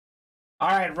All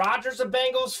right, Roger's a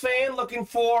Bengals fan looking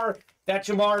for that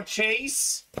Jamar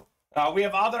Chase. We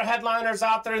have other headliners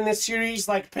out there in this series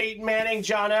like Peyton Manning,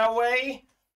 John Elway.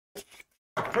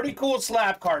 Pretty cool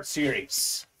slab card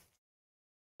series.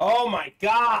 Oh my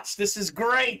gosh, this is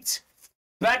great.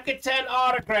 Becca 10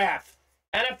 autograph.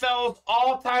 NFL's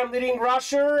all-time leading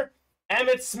rusher,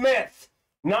 Emmitt Smith.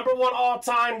 #1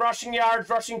 all-time rushing yards,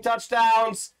 rushing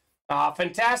touchdowns.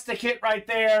 Fantastic hit right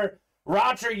there.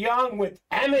 Roger Young with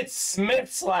Emmitt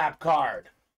Smith slab card.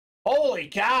 Holy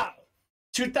cow.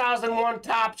 2001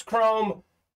 Topps Chrome.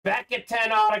 Becca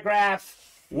 10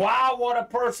 autograph. Wow, what a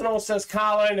personal, says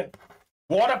Colin.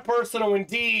 What a personal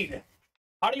indeed.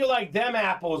 How do you like them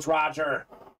apples, Roger?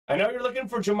 I know you're looking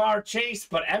for Jamar Chase,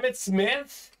 but Emmitt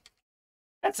Smith?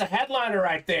 That's a headliner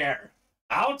right there.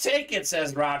 I'll take it,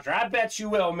 says Roger. I bet you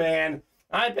will, man.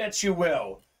 I bet you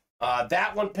will.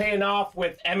 That one paying off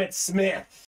with Emmitt Smith.